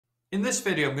In this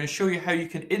video, I'm going to show you how you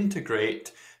can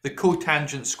integrate the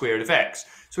cotangent squared of x.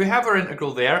 So we have our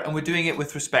integral there, and we're doing it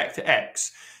with respect to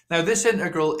x. Now, this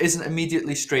integral isn't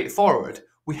immediately straightforward.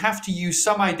 We have to use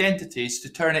some identities to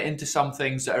turn it into some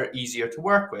things that are easier to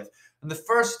work with. And the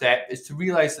first step is to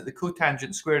realize that the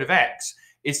cotangent squared of x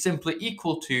is simply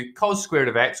equal to cos squared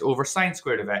of x over sine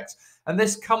squared of x. And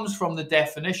this comes from the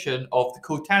definition of the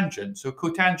cotangent. So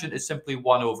cotangent is simply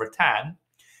 1 over tan.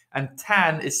 And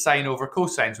tan is sine over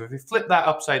cosine. So if we flip that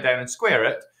upside down and square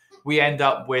it, we end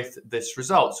up with this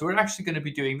result. So we're actually going to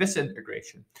be doing this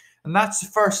integration. And that's the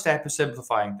first step of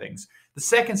simplifying things. The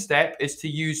second step is to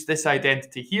use this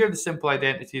identity here, the simple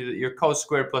identity that your cos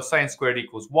squared plus sine squared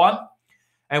equals 1.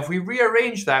 And if we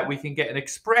rearrange that, we can get an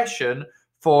expression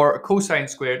for cosine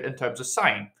squared in terms of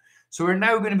sine. So we're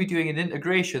now going to be doing an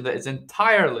integration that is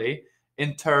entirely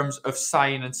in terms of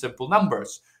sine and simple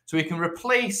numbers. So we can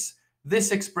replace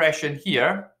this expression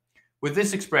here with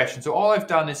this expression. So all I've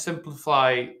done is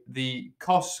simplify the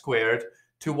cos squared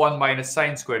to 1 minus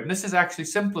sine squared. And this is actually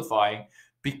simplifying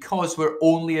because we're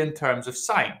only in terms of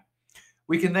sine.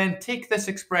 We can then take this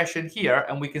expression here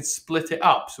and we can split it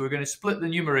up. So we're going to split the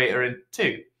numerator in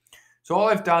two. So all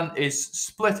I've done is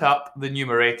split up the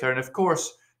numerator. And of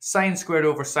course, sine squared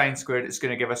over sine squared is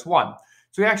going to give us 1.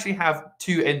 So we actually have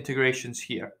two integrations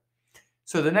here.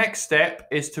 So the next step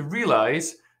is to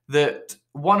realize that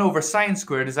 1 over sine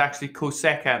squared is actually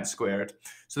cosecant squared.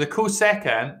 So the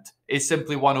cosecant is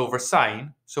simply 1 over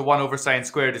sine. So 1 over sine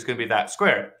squared is going to be that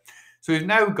squared. So we've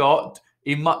now got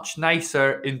a much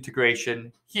nicer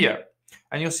integration here.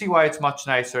 And you'll see why it's much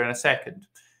nicer in a second.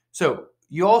 So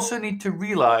you also need to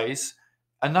realize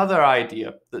another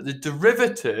idea, that the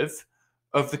derivative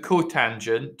of the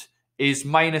cotangent is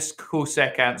minus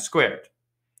cosecant squared.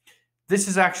 This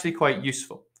is actually quite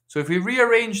useful. So if we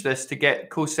rearrange this to get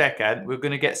cosecant, we're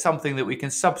going to get something that we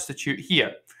can substitute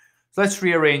here. So let's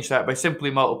rearrange that by simply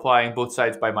multiplying both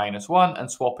sides by minus 1 and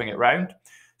swapping it round.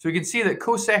 So we can see that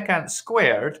cosecant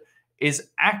squared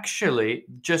is actually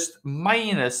just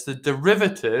minus the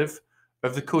derivative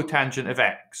of the cotangent of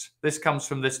x. This comes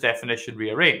from this definition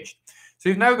rearranged. So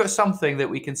we've now got something that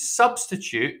we can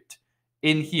substitute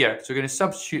in here. So we're going to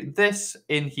substitute this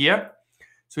in here.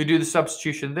 So we do the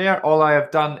substitution there. All I have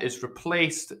done is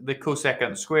replaced the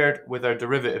cosecant squared with our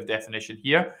derivative definition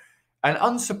here. And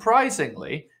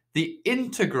unsurprisingly, the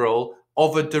integral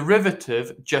of a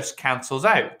derivative just cancels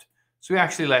out. So we're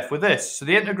actually left with this. So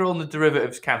the integral and the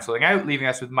derivatives cancelling out, leaving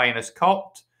us with minus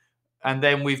cot. And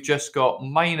then we've just got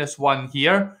minus 1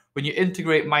 here. When you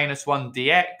integrate minus 1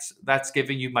 dx, that's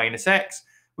giving you minus x.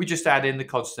 We just add in the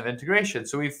constant of integration.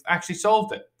 So we've actually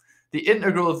solved it. The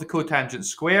integral of the cotangent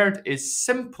squared is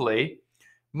simply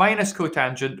minus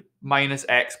cotangent minus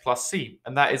x plus c.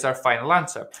 And that is our final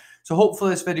answer. So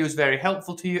hopefully this video is very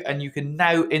helpful to you and you can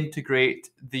now integrate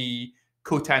the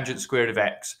cotangent squared of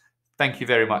x. Thank you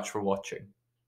very much for watching.